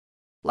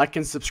Like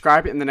and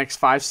subscribe in the next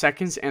 5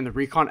 seconds and the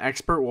Recon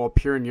Expert will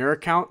appear in your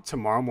account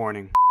tomorrow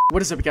morning.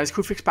 What is up, guys?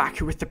 Koofix back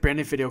here with the brand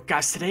new video.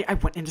 Guys, today I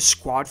went into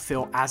squad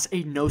fill as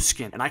a no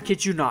skin, and I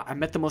kid you not, I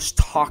met the most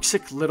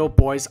toxic little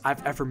boys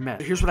I've ever met.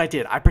 So here's what I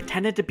did. I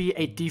pretended to be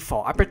a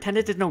default. I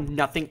pretended to know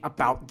nothing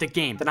about the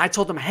game. Then I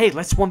told them, hey,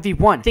 let's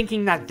 1v1,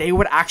 thinking that they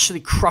would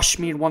actually crush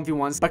me in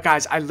 1v1s. But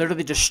guys, I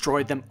literally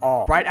destroyed them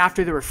all. Right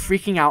after they were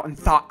freaking out and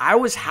thought I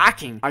was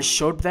hacking, I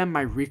showed them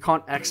my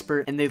Recon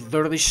Expert and they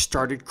literally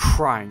started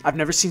crying. I've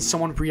never seen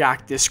someone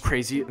react this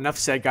crazy. Enough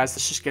said, guys.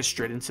 Let's just get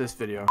straight into this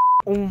video.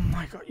 Oh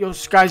my god. Yo,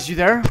 guys, you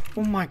there?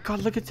 Oh my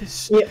god, look at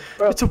this. Yeah,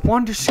 bro. It's a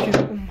wonder skin.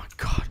 Oh my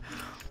god.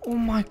 Oh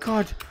my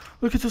god.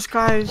 Look at those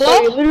guys.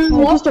 Bro, you're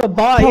literally just a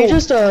bot. You're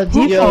just a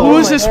default. Who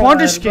is this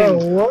wonder skin?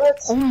 Bro, what?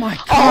 Oh my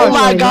god. Oh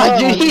my god,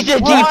 dude, he's a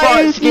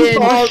default skin.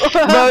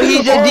 Bro,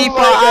 he's a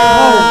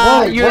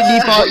default. You're a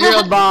default. You're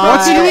a bot.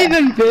 What's Did you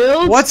even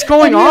build? What's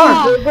going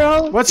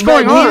on? What's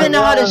going on? Do you even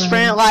know how to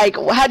sprint? Like,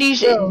 how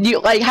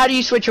do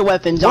you switch your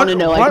weapons? I want to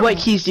know. Like, what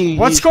keys do you use?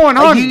 What's going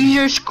on? Like, you use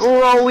your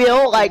scroll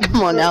wheel? Like,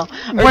 come on now.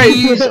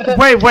 Wait.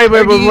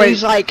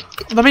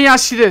 Like, let me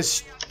ask you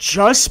this.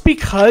 Just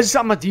because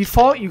I'm a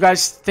default, you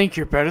guys think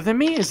you're better than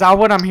me? Is that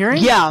what I'm hearing?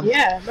 Yeah.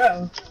 Yeah,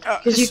 bro.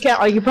 Because you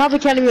can't. You probably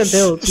can't even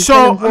build.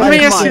 So let me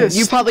ask you this.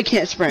 You probably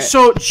can't sprint.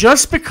 So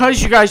just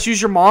because you guys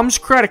use your mom's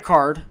credit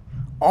card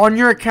on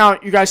your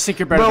account, you guys think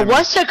you're better than me? Bro,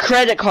 what's a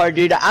credit card,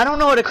 dude? I don't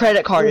know what a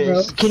credit card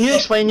is. Can you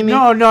explain to me?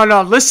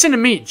 No. Listen to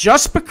me.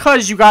 Just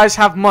because you guys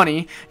have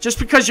money, just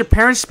because your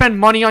parents spend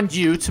money on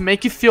you to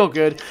make you feel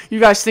good,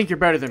 you guys think you're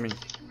better than me.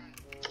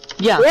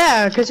 Yeah.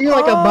 Yeah, because you're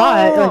like a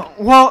bot. Like,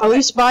 well, at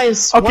least buy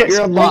is okay.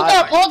 You're a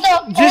bot. Hold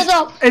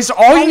up. Is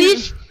all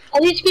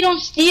At least we don't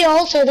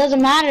steal, so it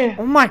doesn't matter.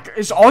 Oh my god,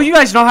 is all you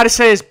guys know how to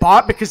say is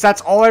bot? Because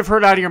that's all I've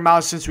heard out of your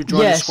mouth since we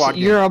joined the squad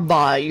game. You're a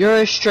bot. You're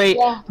a straight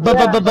Do you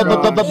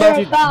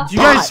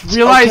guys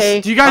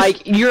realize,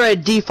 like, you're a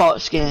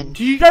default skin.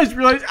 Do you guys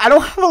realize I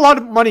don't have a lot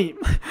of money?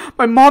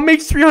 My mom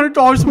makes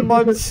 $300 a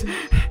month.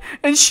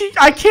 And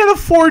I can't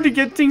afford to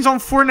get things on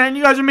Fortnite, and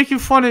you guys are making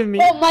fun of me.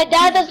 Bro, my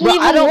dad doesn't even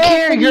I don't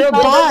care. You're a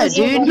bot,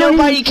 dude.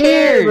 Nobody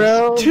cares,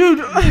 bro. Dude,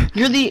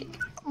 you're the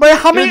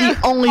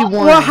only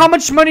one. Well, how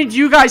much money do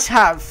you guys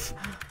have?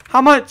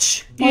 How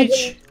much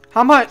each?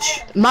 How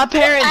much? My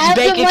parents'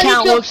 bank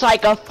account looks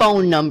like a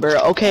phone number.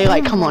 Okay,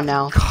 like, come on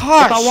now.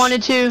 Gosh. If I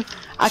wanted to,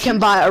 I can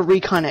buy a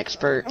Recon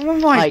Expert. Oh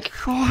my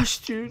gosh,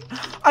 dude!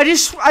 I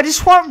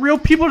just want real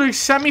people to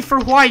accept me for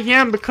who I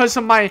am because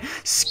of my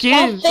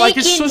skin. Like,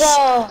 it's so.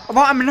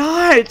 Well, I'm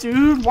not,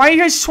 dude. Why are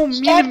you guys so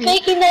mean to me? Stop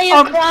faking that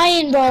you're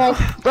crying, bro.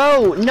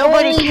 Bro,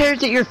 nobody cares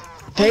that you're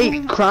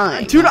fake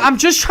crying. Dude, I'm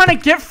just trying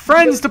to get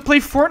friends to play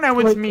Fortnite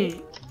with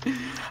me.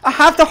 I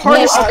have the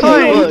hardest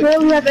time. You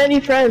don't have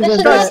any friends. This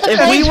is not the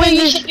place where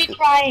you should be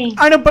crying.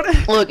 I know, but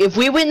look, if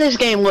we win this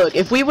game,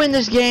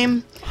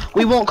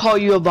 we won't call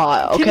you a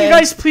bot, okay? Can you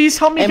guys please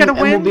help me get a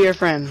win? And we'll be your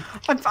friend.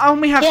 I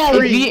only have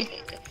 3.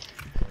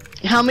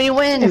 How many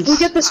wins? If we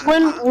get this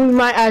win, we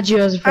might add you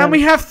as a friend. And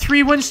we have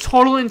 3 wins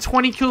total and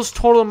 20 kills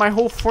total in my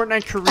whole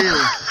Fortnite career.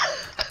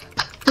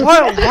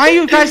 What? Why are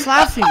you guys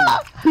laughing?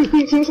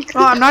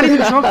 No, I'm not even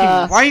joking.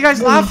 Why are you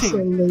guys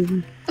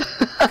laughing?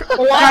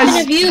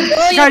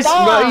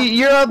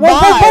 You're a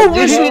bot.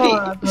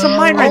 It's a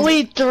mind right.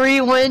 Only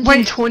 3 wins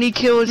and 20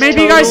 kills.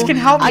 Maybe you guys can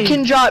help me. I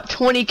can drop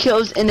 20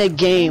 kills in a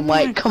game.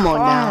 Like, come on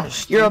now.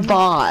 You're a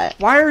bot.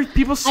 Why are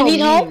people so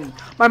mean?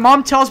 My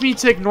mom tells me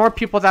to ignore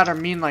people that are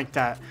mean like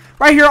that.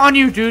 Right here on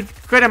you, dude.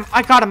 Good.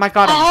 I got him.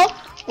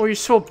 Oh, you're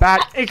so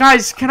bad. Hey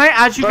guys, can I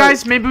add you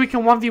guys? Maybe we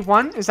can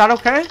 1v1. Is that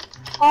okay?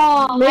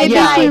 Oh,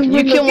 yeah,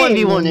 you can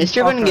 1v1 this.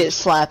 You're gonna get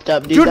slapped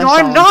up, dude. Dude, no,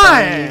 I'm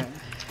not.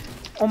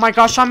 Oh my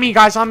gosh, on me,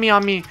 guys, on me.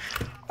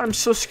 I'm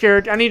so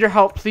scared. I need your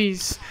help,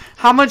 please.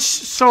 How much?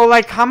 So,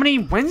 like, how many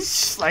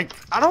wins? Like,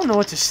 I don't know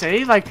what to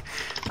say. Like,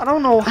 I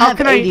don't know. How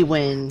can I? 80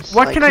 wins.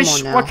 What can I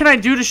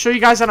do to show you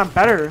guys that I'm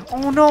better?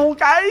 Oh no,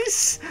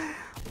 guys.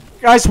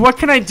 Guys, what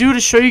can I do to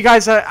show you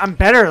guys that I'm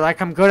better?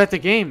 Like, I'm good at the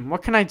game.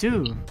 What can I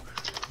do?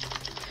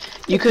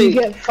 You could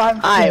get 5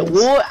 wins. Alright,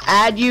 we'll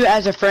add you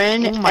as a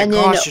friend. Oh my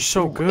gosh, you're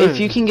so good. If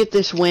you can get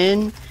this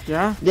win,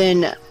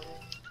 then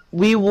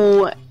we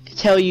will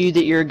tell you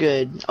that you're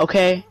good,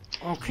 okay?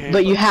 Okay.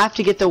 But you have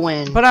to get the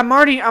win. But I'm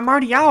already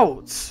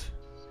out.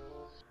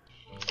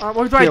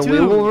 What do I do? We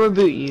will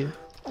reboot you.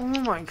 Oh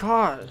my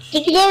gosh.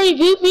 Did you go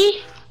reboot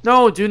me?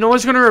 No, dude, no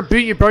one's gonna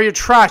reboot you, bro. You're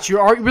trash.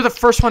 You're the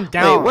first one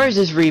down. Wait, where's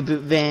this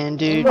reboot van,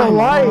 dude? Bro,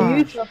 why are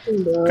you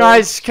talking, bro?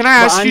 Guys, can I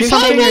ask you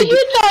something? Why are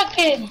you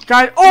talking?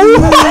 Guys,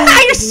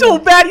 oh, you're so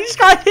bad. You just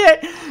got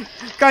hit.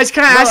 Guys,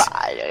 can I ask?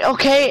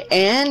 Okay,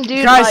 and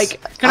dude, guys,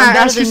 like, can I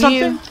ask you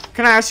something?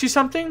 Can I ask you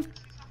something?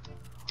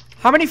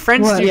 How many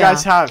friends do you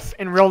guys have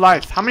in real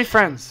life? How many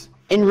friends?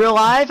 In real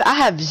life, I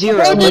have 0,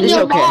 but it's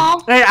okay.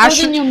 Hey,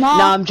 Ashley, no,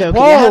 I'm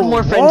joking. I have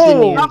more friends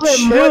than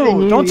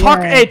you. Don't talk.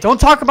 Hey, don't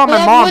talk about my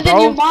mom,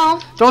 bro.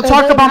 Don't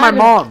talk about my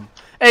mom.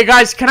 Hey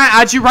guys, can I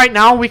add you right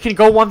now? We can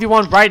go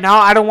 1v1 right now.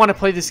 I don't want to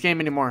play this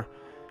game anymore.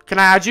 Can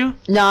I add you?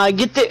 Nah, if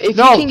you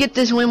No. can get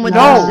this win with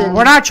us, No, then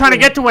we're not trying to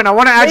get the win. I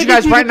want to add you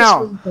guys right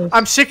now. first.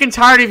 I'm sick and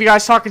tired of you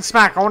guys talking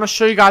smack. I want to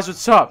show you guys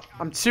what's up.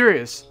 I'm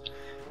serious.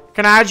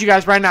 Can I add you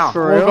guys right now?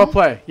 For We'll real? go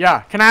play.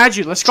 Yeah. Can I add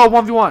you? Let's go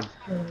 1v1.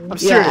 I'm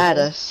serious. yeah, add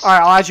us. All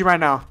right, I'll add you right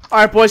now. All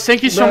right, boys.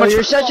 Thank you so Bro, much.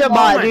 you're such a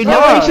bot, my dude. God.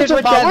 Nobody cares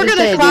what you have We're to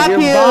gonna say, clap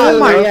dude. You're you. a bot, Oh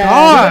my bro.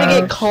 God. You're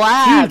gonna get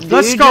clapped, Dude,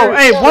 let's dude. go. You're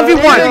Hey, so 1v1.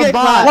 big, you're a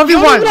bot.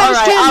 1v1. All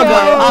right,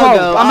 I'll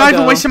go. I'm not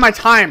even wasting my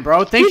time,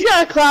 bro. Thank He's you.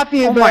 gonna clap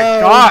you, Oh bro. my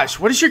gosh.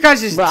 What is your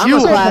guys' Bro, I'm deal?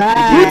 gonna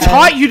clap you, Who dude.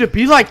 taught you to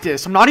be like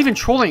this? I'm not even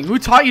trolling. Who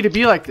taught you to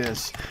be like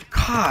this?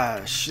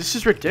 Gosh, this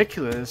is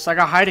ridiculous. I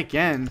got hide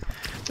again.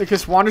 Like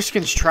this Wander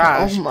skin's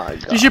trash. Oh my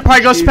god. You should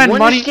probably go dude. spend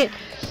Wonder money. Skin-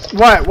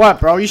 What,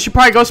 bro? You should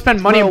probably go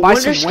spend money Bro, and buy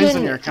Wonder some wins Skin-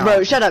 on your account.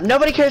 Bro, shut up.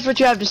 Nobody cares what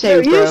you have to say,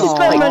 You bro. should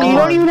spend Like, money. You come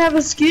don't on. even have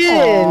a skin.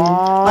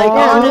 Like,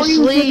 Aw.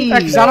 honestly. Yeah,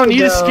 'cause I don't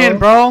need a skin,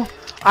 bro.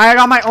 I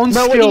got my own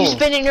Bro, what are you skill.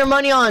 spending your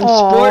money on?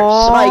 Aw.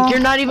 Sports? Like, you're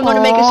not even going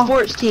to make a Aw.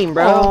 sports team,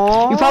 bro.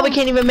 Aw. You probably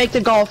can't even make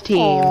the golf team.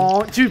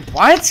 Aw, dude,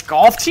 what?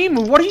 Golf team?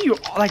 What are you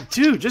like,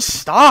 dude? Just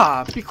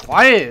stop. Be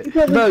quiet.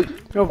 Bro,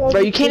 Yo, bro,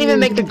 you can't even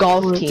make the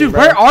golf team, dude,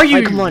 bro. where are you?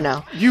 Like, come on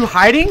now. You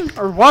hiding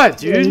or what,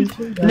 dude?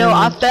 No,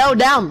 I fell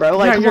down, bro.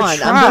 Like, Yeah, come you're on. I'm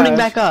trash. building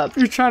back up.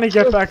 You're trying to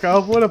get back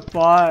up. What a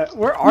bot.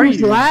 Where are He's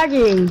you?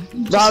 lagging.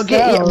 Bro, bro,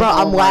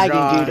 I'm Oh my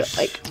lagging, dude. gosh.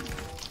 Like,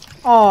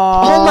 Aww.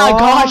 oh my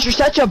gosh, you're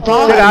such a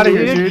bot, Get out of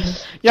dude. here, dude.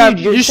 Yeah, Dude,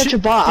 you're you such should,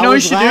 a bot. You know I what you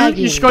was should do? lagging,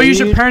 You should go use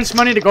your dude. parents'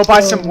 money to go buy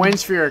some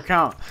wins for your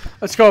account.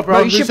 Let's go, bro. Bro,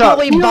 you Who's should up?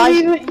 probably You buy.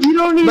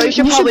 don't even. Bro, you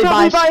should probably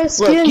buy. a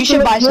skin. Look, you should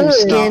for buy some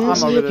good. No,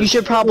 skins. I'm over You this.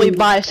 should probably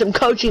buy some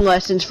coaching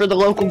lessons for the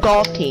local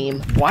golf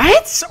team.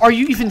 What are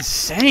you even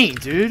saying,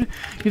 dude?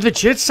 You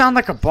legit sound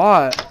like a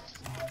bot.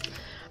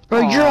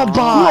 Bro, you're a You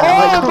bot.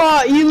 are Like, a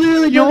bot. You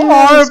literally You don't even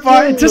have are a a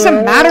bot. skin, It doesn't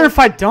bro. matter if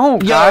I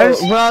don't, yo,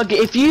 guys. Rug,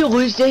 if you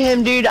lose to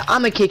him, dude,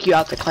 I'ma kick you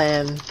out the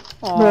clan.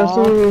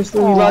 Bro, seriously.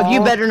 Aw. Rug,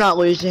 you better not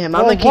lose to him.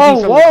 I'ma Whoa, kick you whoa,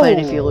 from the clan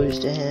whoa. if you lose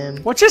to him.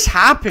 What just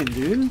happened,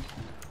 dude?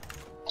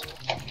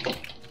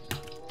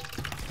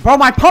 Bro,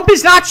 my pump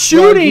is not Rug,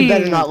 shooting. you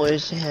better not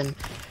lose to him.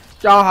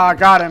 Aha,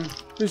 got him.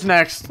 Who's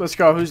next? Let's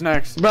go. Who's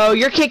next? Bro,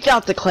 you're kicked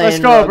out the clan. Let's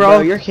go, Rug, bro.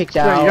 You're kicked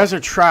Yeah, out. you guys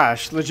are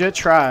trash. Legit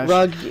trash.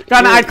 Rug,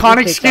 Got an you're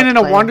iconic kicked skin out and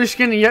the a clan. wonder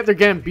skin, and yet they're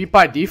getting beat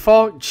by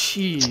default.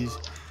 Jeez.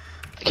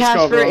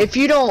 Casper, bro.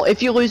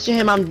 if you lose to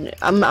him, I'm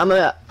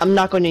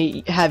not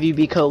going to have you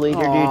be co-leader,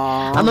 dude.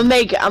 Aw. I'm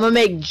gonna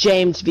make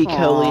James be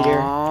co-leader.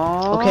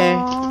 Aww.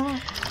 Okay.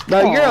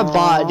 Bro, you're a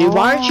bot, dude.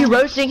 Why aren't you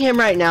roasting him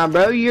right now,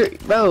 bro? You're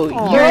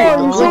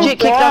I'm so legit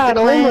kicked out the bad.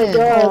 Oh my clan.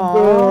 god,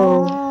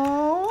 bro.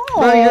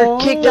 Bro, you're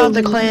kicked out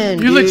the clan.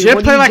 You dude. legit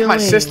What play are you like my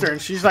doing? sister,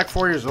 and she's like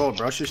 4 years old,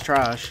 bro. She's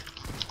trash.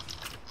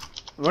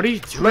 What are you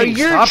doing? Bro,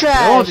 you're Stop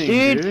trash,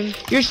 building,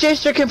 dude. Your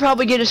sister can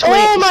probably get a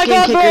Oh my skin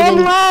god, bro, kicker I'm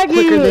than lagging.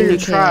 quicker than You're you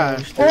can.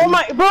 trash, dude. Oh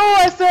my, bro,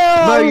 I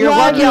fell. Bro, I'm you're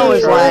lucky I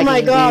was Oh my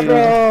lagging, god, dude.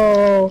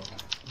 bro.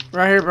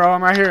 Right here, bro.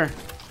 I'm right here.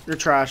 You're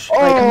trash. Oh,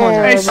 Like, come on,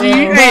 Hey, bro.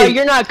 see, Bro, hey.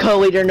 you're not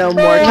co-leader no more.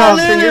 Bro,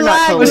 Casper, you're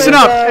not co-leader. Listen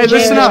up. Hey,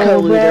 listen up.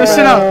 Co-leader,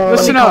 Listen bro. up. Let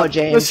Listen me call up.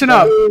 James, Listen bro.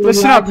 up.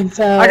 Listen up.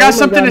 I got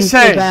something to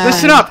say.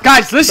 Listen up,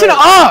 guys. Listen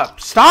up.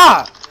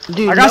 Stop.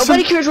 Dude, I got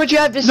nobody some- cares what you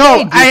have to say.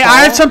 No, I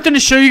have default. something to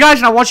show you guys,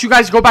 and I want you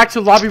guys to go back to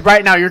the lobby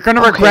right now. You're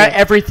gonna regret Okay.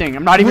 everything.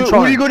 I'm not even What are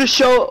trolling. you going to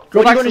show? Go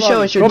What are back you going to show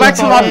lobby. us? Your Go back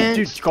to the default lobby,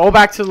 hands? dude. Go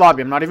back to the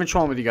lobby. I'm not even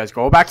trolling with you guys.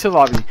 Go back to the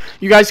lobby.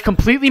 You guys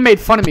completely made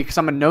fun of me because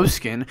I'm a no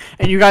skin,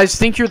 and you guys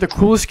think you're the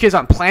coolest kids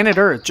on planet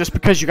Earth just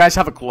because you guys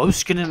have a glow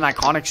skin and an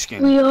iconic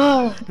skin. We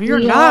are. You're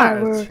We not.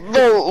 are. Bro,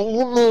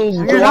 oh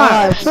my You're not.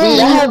 gosh, dude,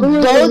 I have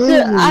both.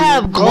 I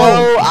have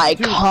glow,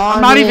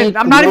 iconic.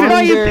 I'm not even-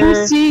 Buy your wonder.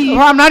 PC.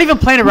 Bro, I'm not even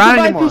playing around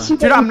buy anymore. PC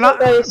Dude, I'm not.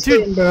 Fortnite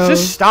skin, Dude, bro.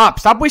 just stop.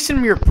 Stop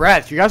wasting your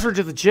breath. You guys are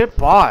legit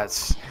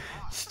bots.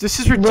 This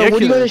is Bro, what are you going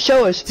to ridiculous.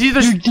 show us? Dude,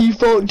 there's- Your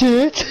default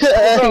dance.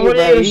 Bro, what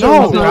are you Hey,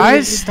 showing No, Bro,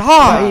 guys, Bro,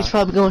 stop. he's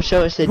probably going to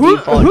show us the Who,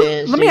 default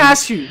dance. let me dude.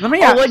 ask you. Let me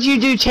Oh, ask. what'd you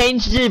do?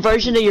 Change the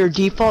version of your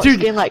default Dude,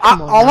 skin? Like,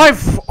 come on. all now.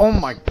 oh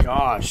my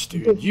gosh,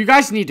 dude. You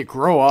guys need to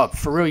grow up,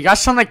 for real. You guys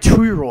sound like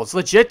 2-year-olds,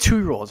 legit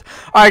 2-year-olds.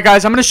 Alright,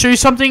 guys, I'm gonna show you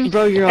something.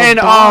 Bro, you're a and,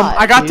 bot,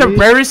 I got the dude.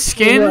 rarest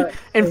skin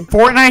in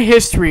Fortnite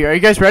history. Are you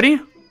guys ready?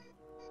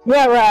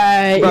 Yeah,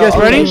 right. Bro, you guys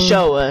okay, ready?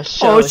 Show us.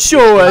 Oh,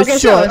 show us, Okay,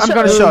 show us. I'm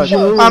gonna show us.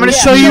 show us. I'm gonna Yeah,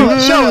 show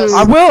you. show us.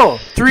 I will.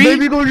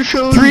 Three, going to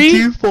show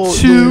 3,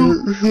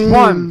 2,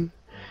 1.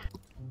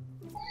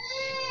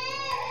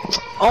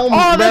 Oh, Oh,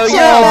 bro, that's you're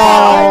so a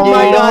bot, Oh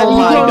my dude. god, Oh you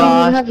my don't even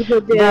god. have to go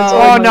dance. Bro.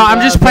 Oh my no, I'm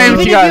God, just bro. playing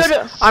with you Even if guys. you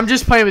go I'm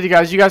just playing with you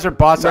guys. You guys are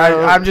bots.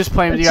 Bro. I'm just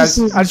playing with you That's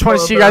guys. just I just want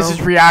to see you bro.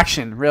 guys'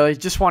 reaction. Really,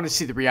 just want to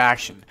see the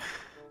reaction.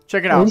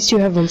 Check it At out. least you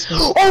have one skin.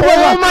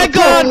 Oh my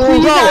god, bro,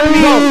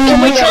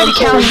 can we trade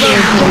accounts, bro?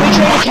 Can we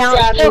trade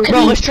accounts?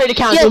 Bro, let's trade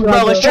accounts,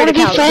 bro, let's trade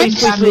accounts, please,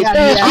 please, please.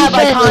 I have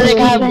iconic,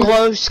 I have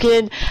glow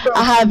skin,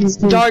 I have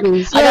dark,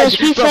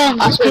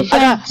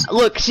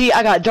 look, see,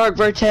 I got dark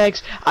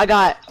vertex, I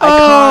got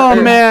Oh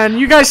man,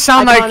 you guys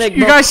sound like iconic, you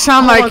bro. guys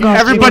sound Oh my like gosh,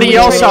 everybody dude,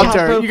 else trade out accounts,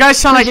 there. bro. You guys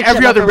sound like Please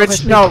every accept other that,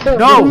 rich. bro.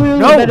 No.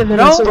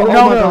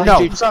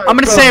 I'm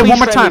gonna say it one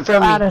more time.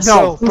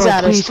 No, Please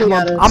add us, please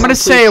add us. I'm gonna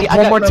say it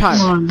one more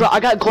time. Bro, I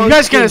got glow You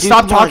guys skin, gonna dude,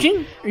 stop come on.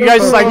 talking? You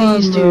guys like?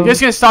 Please, dude. You guys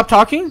gonna stop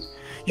talking?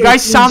 You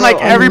guys sound like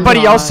bro,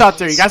 everybody else gosh. out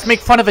there. You guys make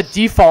fun of a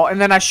default, and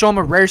then I show them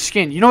a rare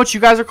skin. You know what you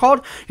guys are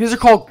called? You guys are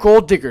called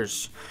gold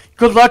diggers.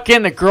 Good luck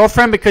getting a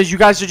girlfriend because you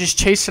guys are just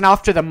chasing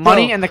after the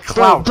money and the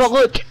clout. But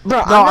look, bro,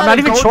 No, I'm not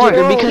even showing.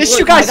 Yes,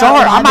 you guys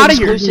are. I'm out of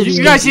here.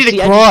 You guys need to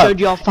grow up.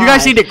 You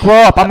guys need to grow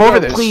up. I'm over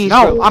this.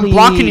 No, I'm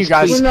blocking you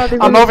guys.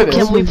 I'm over this.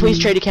 Can we please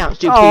trade accounts,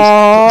 dude? Please.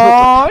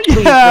 Oh,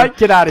 Please, yeah. bro.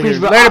 Get out of here. Please,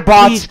 bro. Later,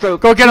 bots. Please, bro.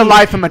 Go get a Please,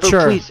 life and bro,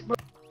 mature. please.